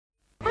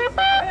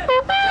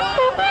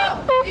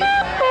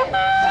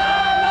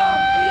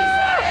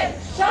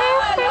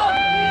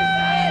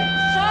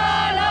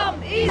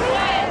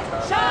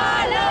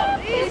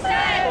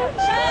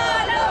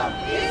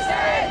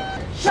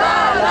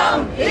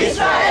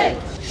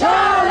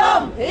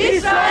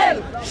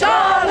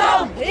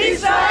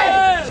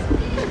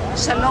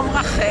שלום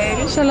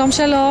רחל. שלום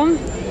שלום.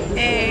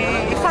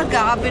 איפה את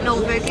גרה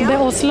בנורבגיה?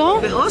 באוסלו.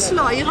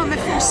 באוסלו, העיר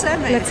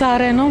המפורסמת.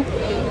 לצערנו.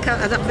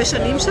 את הרבה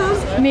שנים שם?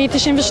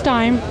 מ-92.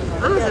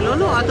 זה לא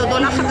נורא, את עוד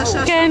עולה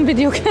חדשה. כן,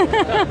 בדיוק.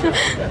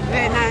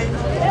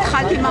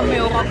 והתחלת עם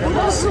המעורבות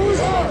הזו?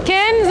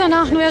 כן,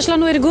 יש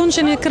לנו ארגון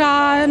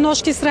שנקרא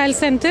נושק ישראל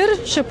סנטר,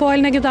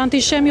 שפועל נגד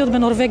האנטישמיות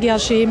בנורבגיה,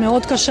 שהיא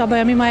מאוד קשה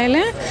בימים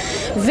האלה,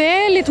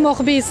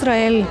 ולתמוך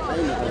בישראל.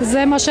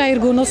 זה מה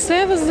שהארגון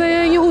עושה,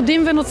 וזה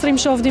יהודים ונוצרים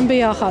שעובדים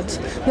ביחד.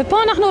 ופה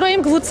אנחנו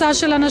רואים קבוצה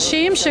של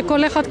אנשים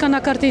שכל אחד קנה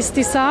כרטיס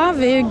טיסה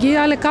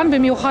והגיע לכאן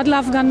במיוחד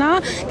להפגנה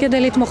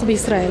כדי לתמוך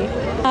בישראל.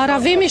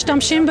 הערבים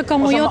משתמשים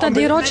בכמויות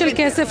אדירות של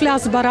כסף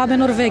להסברה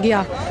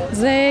בנורבגיה.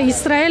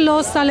 ישראל לא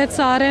עושה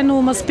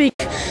לצערנו מספיק.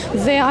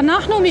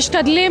 ואנחנו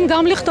משתדלים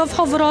גם לכתוב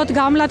חוברות,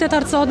 גם לתת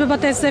הרצאות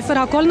בבתי ספר,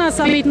 הכל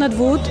נעשה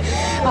בהתנדבות,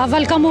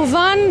 אבל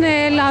כמובן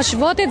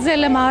להשוות את זה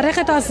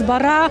למערכת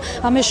ההסברה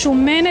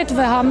המשומנת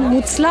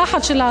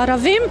והמוצלחת של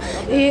הערבים,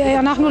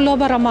 אנחנו לא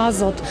ברמה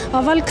הזאת.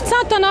 אבל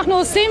קצת אנחנו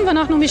עושים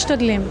ואנחנו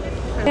משתדלים.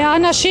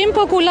 האנשים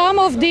פה כולם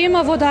עובדים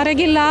עבודה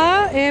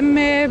רגילה, הם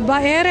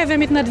בערב הם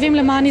מתנדבים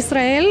למען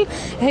ישראל,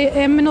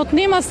 הם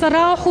נותנים 10%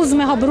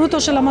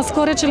 מהברוטו של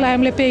המשכורת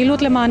שלהם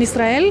לפעילות למען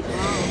ישראל,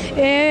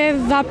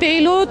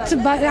 והפעילות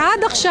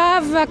עד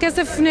עכשיו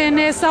הכסף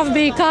נאסף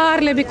בעיקר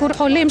לביקור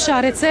חולים,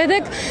 שערי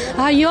צדק.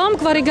 היום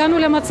כבר הגענו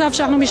למצב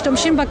שאנחנו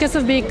משתמשים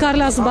בכסף בעיקר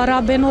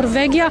להסברה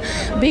בנורבגיה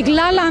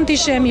בגלל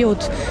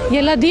האנטישמיות.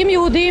 ילדים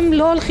יהודים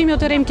לא הולכים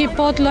יותר עם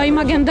כיפות, לא עם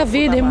מגן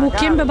דוד, הם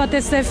מוכים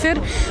בבתי ספר,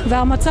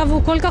 והמצב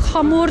הוא כל כך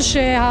חמור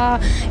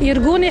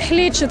שהארגון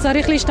החליט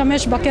שצריך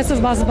להשתמש בכסף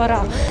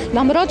בהסברה.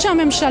 למרות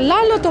שהממשלה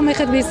לא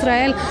תומכת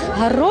בישראל,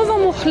 הרוב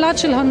המוחלט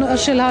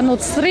של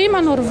הנוצרים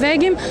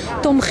הנורבגים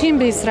תומכים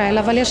בישראל,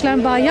 אבל יש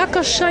להם בעיה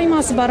קשה עם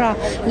ההסברה.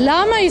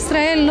 למה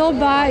ישראל לא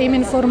באה עם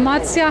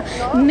אינפורמציה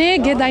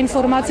נגד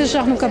האינפורמציה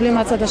שאנחנו מקבלים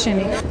מהצד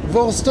השני?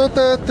 Vår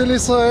støtte til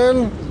Israel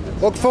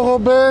og for å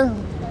be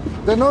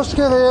den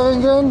norske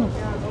regjeringen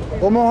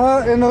om å ha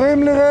en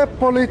rimeligere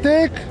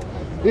politikk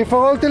i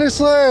forhold til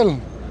Israel.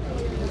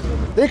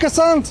 Ikke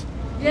sant?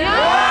 Ja!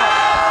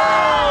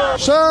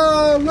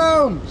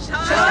 Shalom!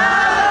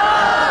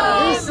 Shalom!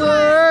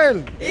 Israel!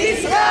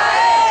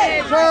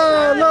 Israel!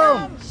 Shalom!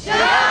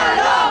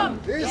 Shalom!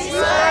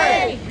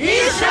 Israel!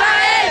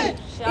 Israel!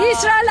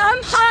 Israel am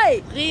Chai!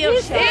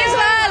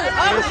 Israel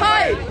am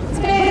Chai!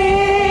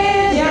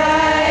 Fred,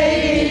 jeg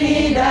vil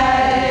gi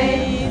deg,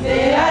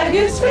 det er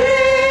Guds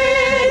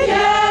fred,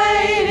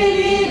 jeg vil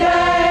gi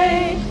deg,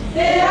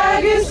 det er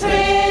Guds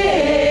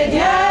fred,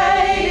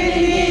 jeg vil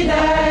gi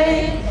deg,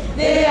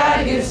 det er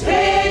Guds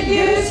fred,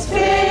 Guds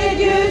fred,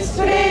 Guds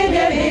fred,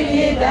 jeg vil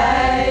gi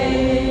deg.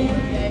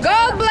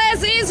 God bless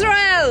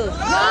Israel!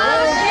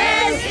 God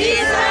bless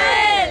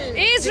Israel!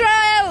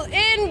 Israel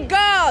in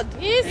God!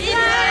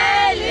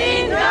 Israel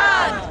in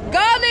God!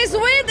 God is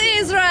with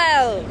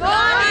Israel!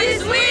 God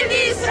is with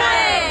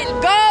Israel!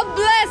 God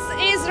bless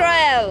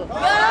Israel!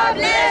 God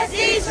bless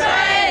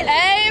Israel!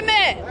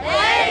 Amen!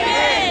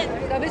 Amen!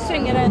 Ska vi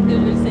synge den du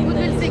vill synga?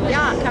 Du vill synga?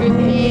 Ja, kan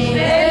vi?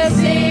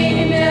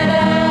 Välsigne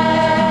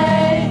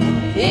dig,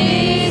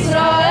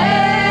 Israel!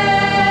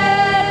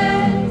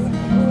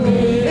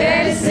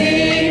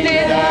 Välsigne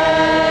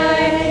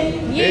dig,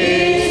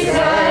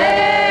 Israel!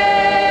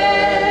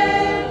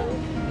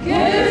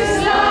 Guds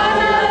land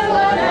är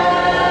för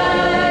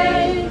dig,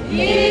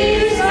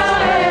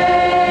 Israel!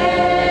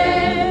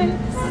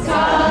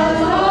 Skall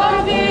vår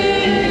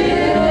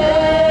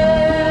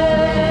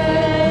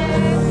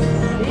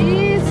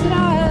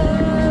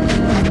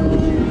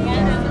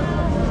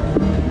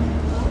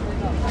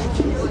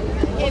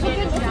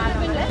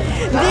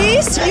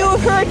This you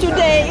heard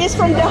today is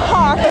from the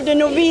heart of the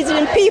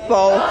Norwegian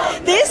people.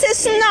 This is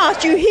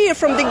not you hear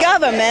from the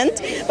government,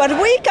 but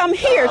we come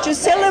here to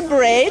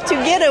celebrate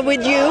together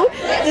with you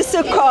the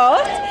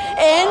support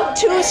and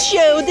to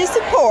show the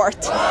support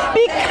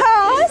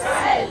because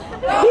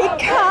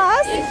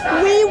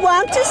we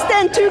want to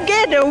stand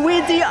together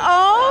with the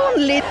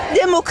only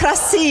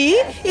democracy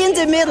in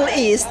the Middle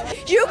East.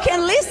 You can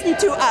listen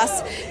to us.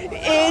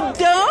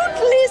 Don't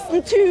listen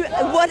to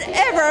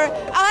whatever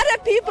other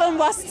people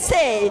must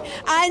say.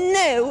 I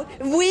know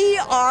we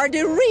are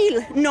the real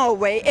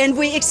Norway and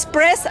we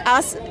express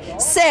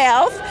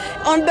ourselves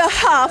on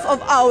behalf of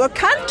our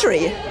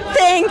country.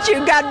 Thank you.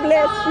 God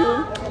bless you.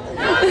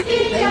 Thank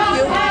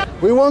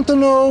you. We want to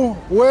know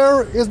where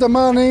is the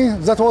money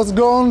that was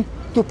gone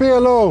to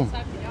PLO.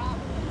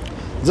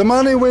 The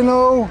money we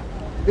know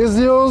is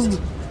used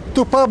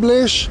to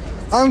publish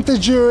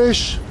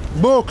anti-Jewish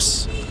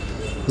books.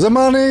 The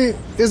money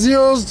is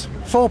used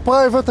for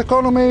private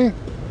economy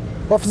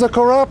of the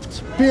corrupt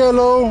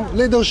PLO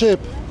leadership.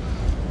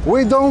 We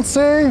don't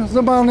see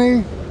the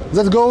money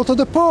that go to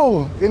the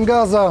poor in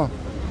Gaza.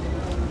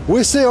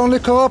 We see only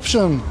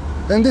corruption,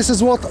 and this is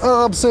what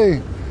Arabs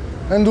see.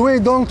 And we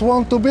don't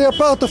want to be a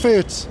part of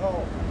it.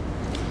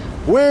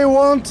 We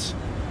want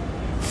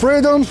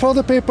freedom for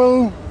the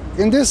people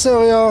in this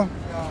area.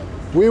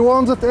 We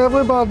want that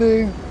everybody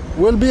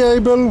will be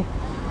able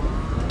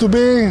to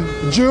be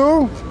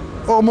Jew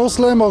or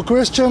Muslim or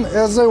Christian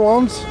as they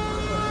want,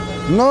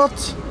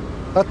 not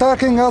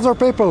attacking other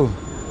people.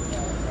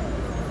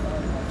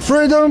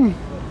 Freedom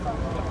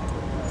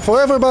for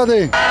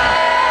everybody.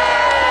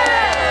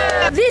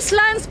 These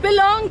lands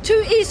belong to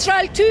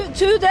Israel,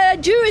 to the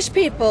Jewish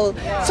people.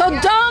 So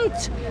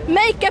don't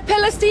make a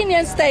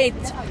Palestinian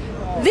state.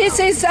 This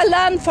is a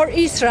land for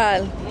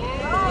Israel,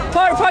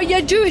 for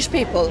your Jewish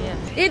people.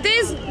 It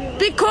is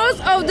because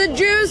of the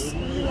Jews,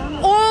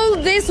 all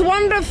these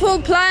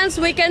wonderful plants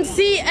we can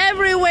see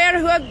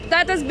everywhere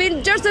that has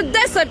been just a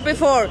desert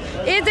before.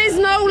 It is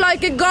now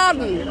like a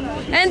garden.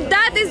 And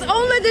that is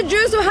only the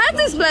Jews who had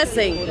this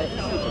blessing.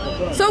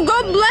 So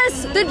God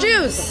bless the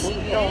Jews.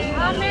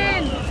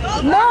 Amen.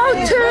 No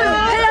to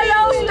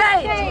PLO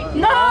state.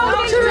 No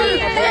to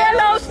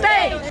PLO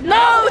state.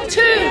 No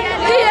to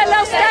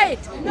PLO state.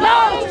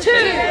 No to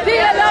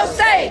PLO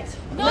state.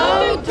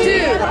 No to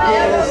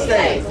PLO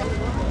state.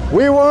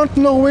 We want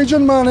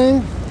Norwegian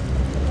money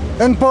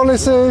and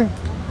policy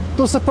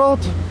to support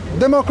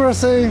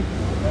democracy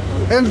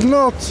and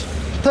not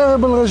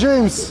terrible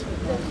regimes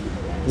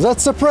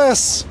that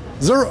suppress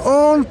their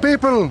own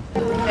people.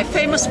 A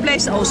famous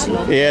place,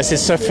 Oslo. Yes,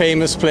 it's a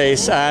famous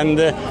place, and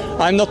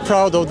I'm not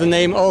proud of the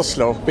name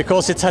Oslo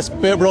because it has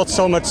brought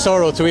so much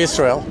sorrow to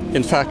Israel,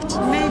 in fact.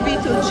 Maybe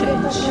it will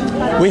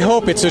change. We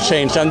hope it will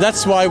change, and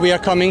that's why we are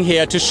coming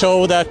here to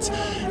show that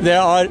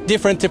there are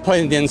different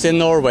opinions in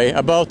Norway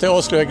about the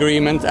Oslo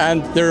Agreement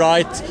and the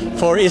right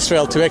for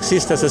Israel to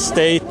exist as a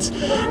state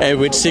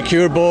with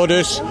secure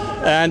borders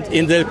and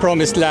in the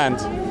promised land.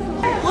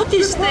 What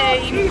is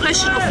the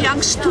impression of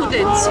young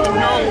students in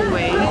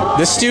Norway?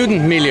 The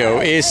student milieu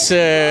is,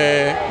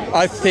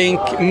 I think,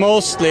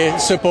 mostly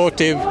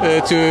supportive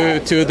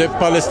to the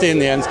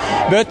Palestinians,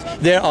 but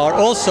there are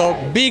also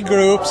big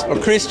groups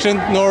of Christian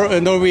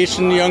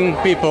Norwegian young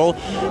people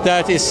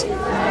that is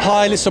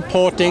highly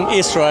supporting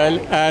Israel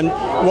and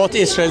what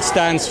Israel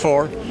stands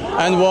for,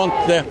 and want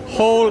the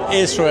whole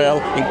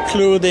Israel,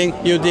 including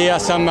Judea,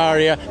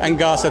 Samaria and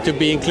Gaza, to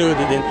be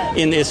included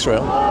in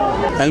Israel.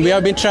 And we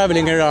have been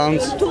traveling around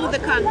To the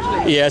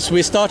country. Yes,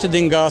 we started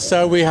in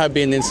Gaza, we have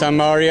been in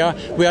Samaria,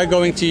 we are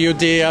going to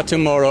Judea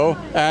tomorrow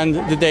and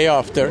the day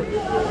after.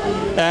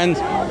 And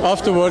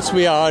afterwards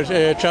we are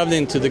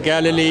traveling to the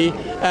Galilee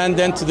and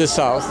then to the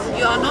south.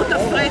 You are not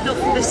afraid of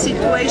the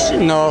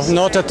situation? No,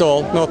 not at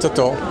all, not at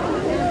all.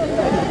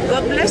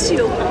 God bless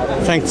you.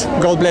 Thanks.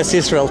 God bless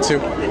Israel too.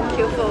 Thank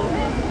you for...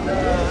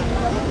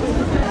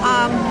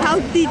 How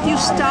did you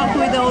start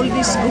with all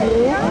this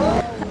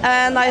group?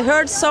 And I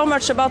heard so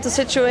much about the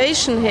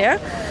situation here,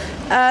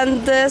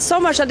 and so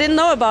much I didn't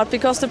know about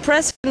because the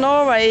press in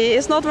Norway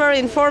is not very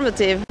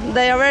informative.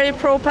 They are very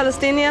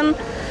pro-Palestinian,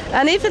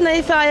 and even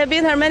if I have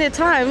been here many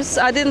times,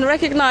 I didn't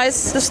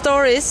recognize the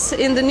stories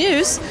in the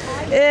news.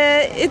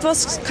 It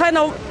was kind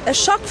of a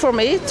shock for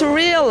me to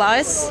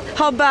realize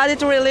how bad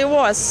it really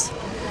was.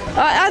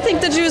 I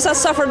think the Jews have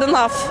suffered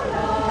enough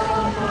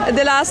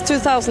the last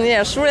 2,000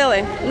 years,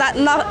 really.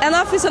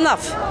 Enough is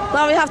enough.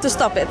 Now we have to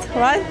stop it,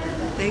 right?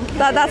 Thank you.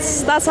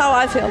 That's how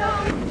I feel. I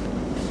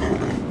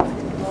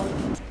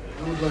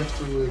would like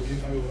to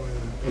give you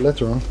a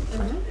letter,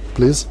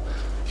 please.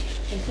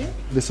 Thank you.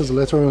 This is a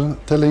letter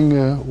telling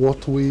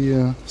what we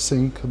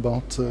think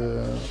about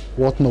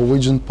what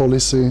Norwegian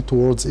policy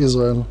towards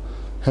Israel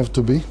have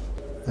to be.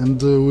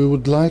 And we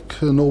would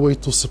like Norway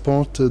to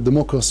support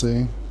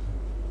democracy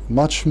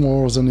much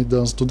more than it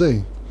does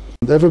today.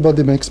 And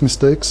everybody makes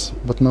mistakes,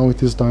 but now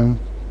it is time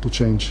to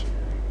change.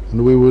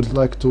 And we would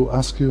like to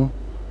ask you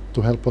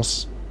to help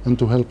us and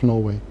to help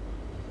Norway.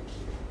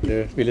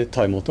 Ville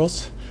ta imot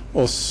oss,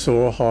 og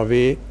så har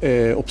vi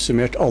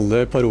oppsummert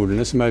alle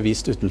parolene som er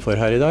vist utenfor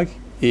her i dag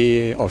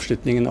i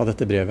avslutningen av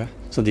dette brevet.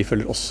 Så de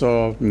følger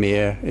også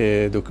med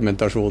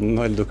dokumentasjonen,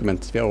 eller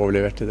dokumentet vi har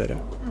overlevert til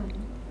dere.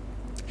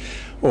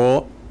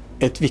 Og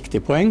et viktig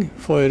poeng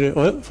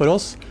for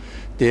oss,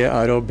 det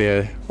er å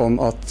be om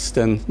at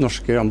den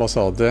norske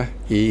ambassade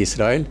i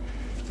Israel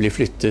blir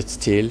flyttet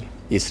til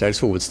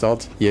Israels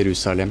hovedstad,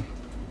 Jerusalem.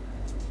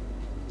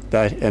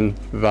 Der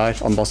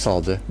hver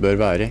ambassade bør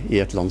være i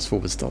et lands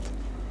hovedstad.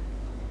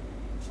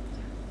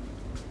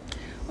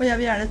 Og jeg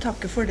vil gjerne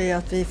takke for det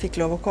at vi fikk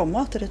lov å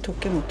komme, at dere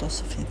tok imot oss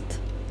så fint.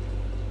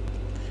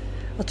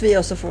 At vi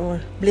også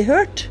får bli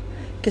hørt,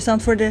 ikke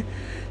sant? For det,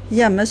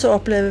 hjemme så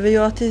opplever vi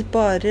jo at de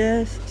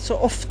bare så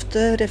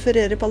ofte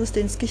refererer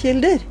palestinske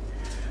kilder.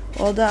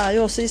 Og det er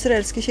jo også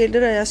israelske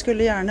kilder, og jeg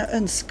skulle gjerne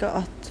ønske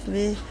at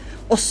vi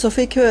også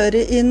fikk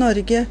høre i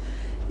Norge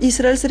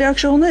Israels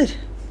reaksjoner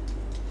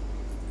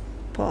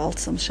på alt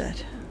som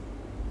skjer.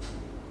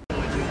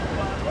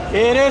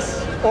 Iris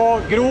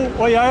og Gro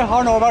og jeg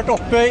har nå vært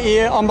oppe i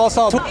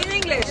ambassaden. In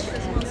English.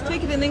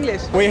 Speak it in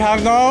English. We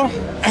have now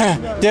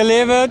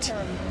delivered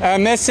a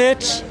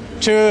message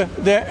to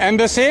the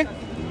embassy.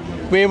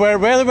 We were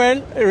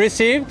well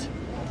received.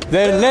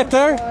 The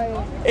letter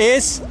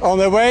is on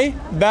the way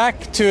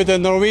back to the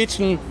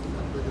Norwegian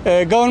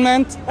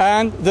government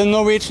and the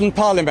Norwegian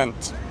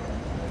parliament.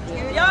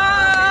 Ja!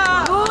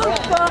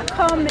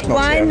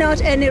 Why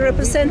not any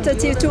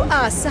representative to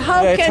us?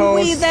 How can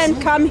we then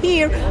come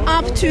here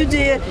up to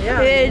the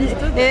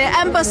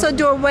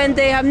ambassador when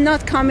they are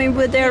not coming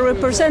with their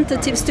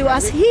representatives to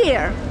us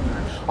here?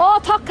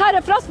 Og takk,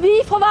 Herre, for at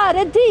vi får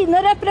være dine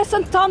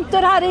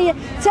representanter her i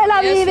Tel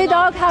Aviv i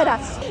dag, Herre.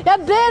 Jeg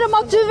ber om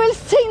at du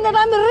velsigner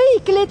dem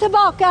rikelig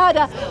tilbake,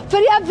 Herre. For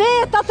jeg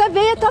vet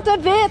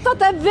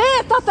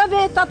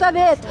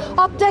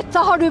at dette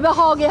har du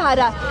behag i,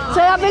 Herre. Så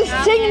jeg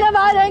velsigner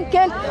hver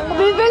enkelt, og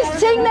vi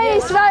velsigner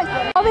Israel.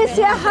 Og vi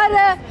sier,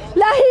 Herre,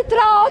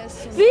 Lahitrat,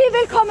 vi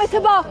vil komme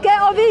tilbake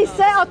og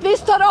vise at vi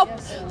står opp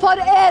for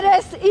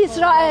deres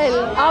Israel.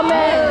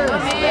 Amen.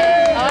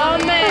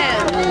 Amen.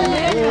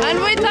 And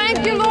we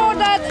thank you, Lord,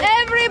 that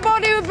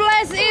everybody who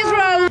bless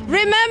Israel,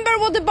 remember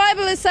what the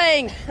Bible is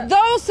saying.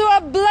 Those who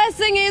are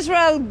blessing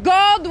Israel,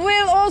 God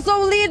will also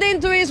lead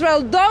into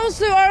Israel. Those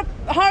who are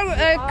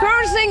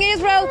cursing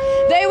Israel,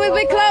 they will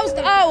be closed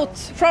out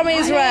from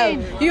Israel.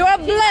 You are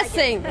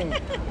blessing,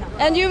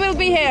 and you will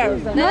be here.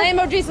 In the name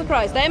of Jesus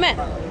Christ. Amen.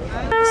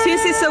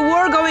 Since it's a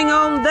war going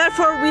on,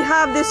 therefore we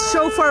have this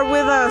shofar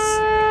with us.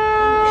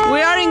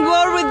 We are in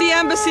war with the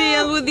embassy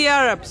and with the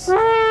Arabs.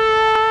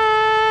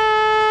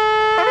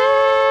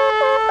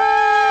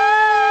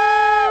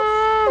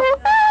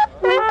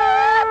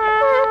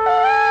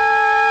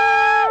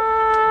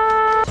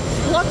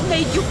 What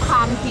made you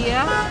come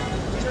here?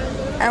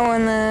 I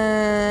want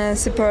to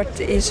support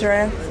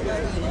Israel.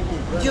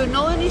 Do you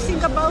know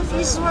anything about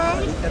Israel?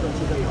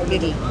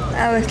 Little.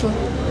 A little.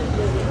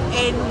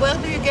 And where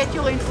do you get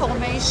your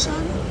information?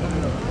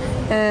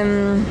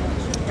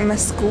 In my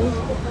school.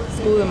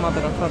 School and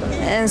mother and father.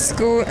 And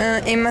school,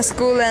 in my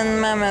school and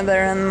my mother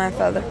and my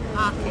father.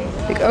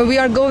 Okay. We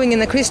are going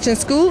in a Christian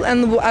school,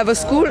 and our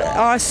school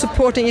are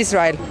supporting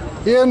Israel.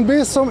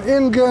 En som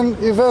ingen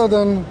I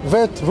världen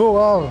vet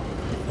var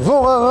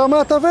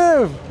Ramat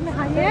Aviv.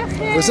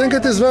 We think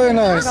it is very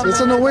nice. It's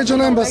a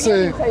Norwegian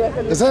embassy.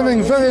 It's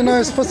having very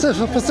nice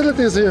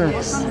facilities here.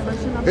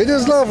 It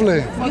is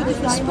lovely.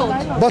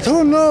 But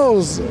who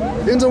knows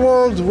in the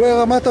world where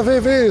Ramat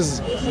Aviv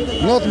is?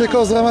 Not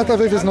because Ramat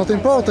Aviv is not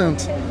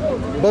important,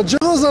 but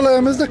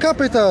Jerusalem is the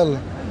capital.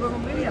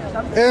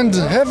 And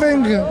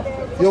having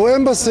your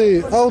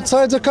embassy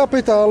outside the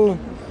capital,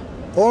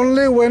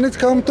 only when it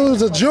comes to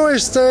the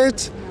Jewish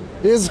state,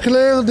 is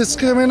clear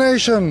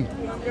discrimination.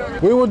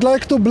 We would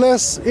like to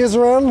bless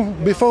Israel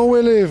before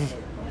we leave.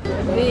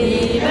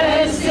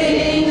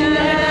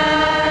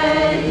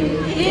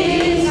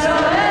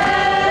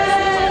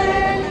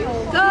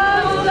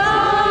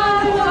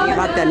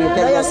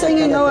 They are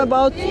singing now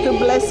about to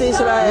bless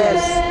Israel.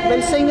 Yes.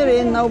 Velsigner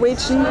in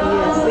Norwegian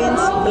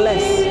means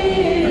bless.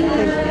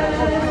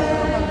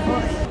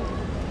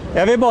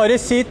 Jeg vil bare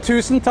si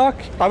tusen takk.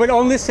 I will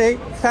only say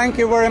thank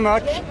you very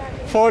much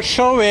for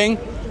showing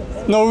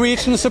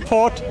Norwegian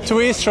support to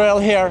Israel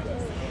here.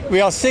 We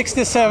are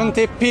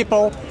 60-70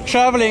 people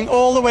traveling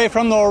all the way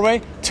from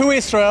Norway to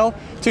Israel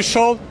to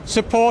show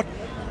support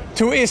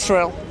to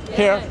Israel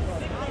here.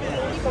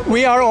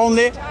 We are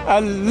only a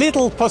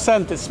little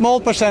percentage, small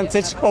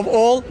percentage of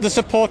all the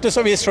supporters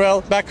of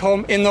Israel back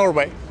home in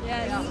Norway.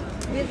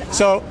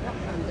 So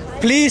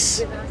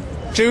please,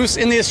 Jews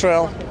in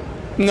Israel,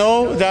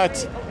 know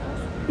that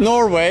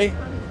Norway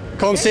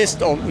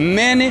consists of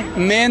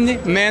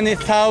many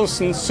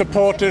thousand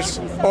supporters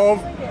of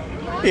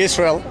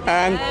Israel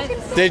and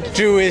the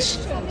Jewish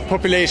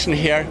population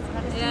here.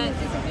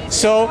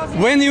 So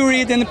when you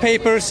read in the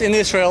papers in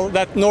Israel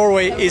that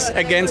Norway is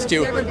against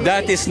you,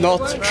 that is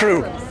not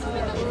true.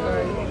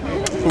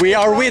 We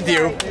are with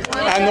you,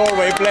 and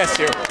Norway bless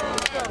you.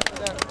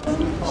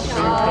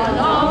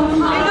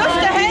 Vi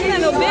løfter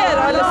hendene og ber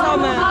alle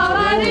sammen.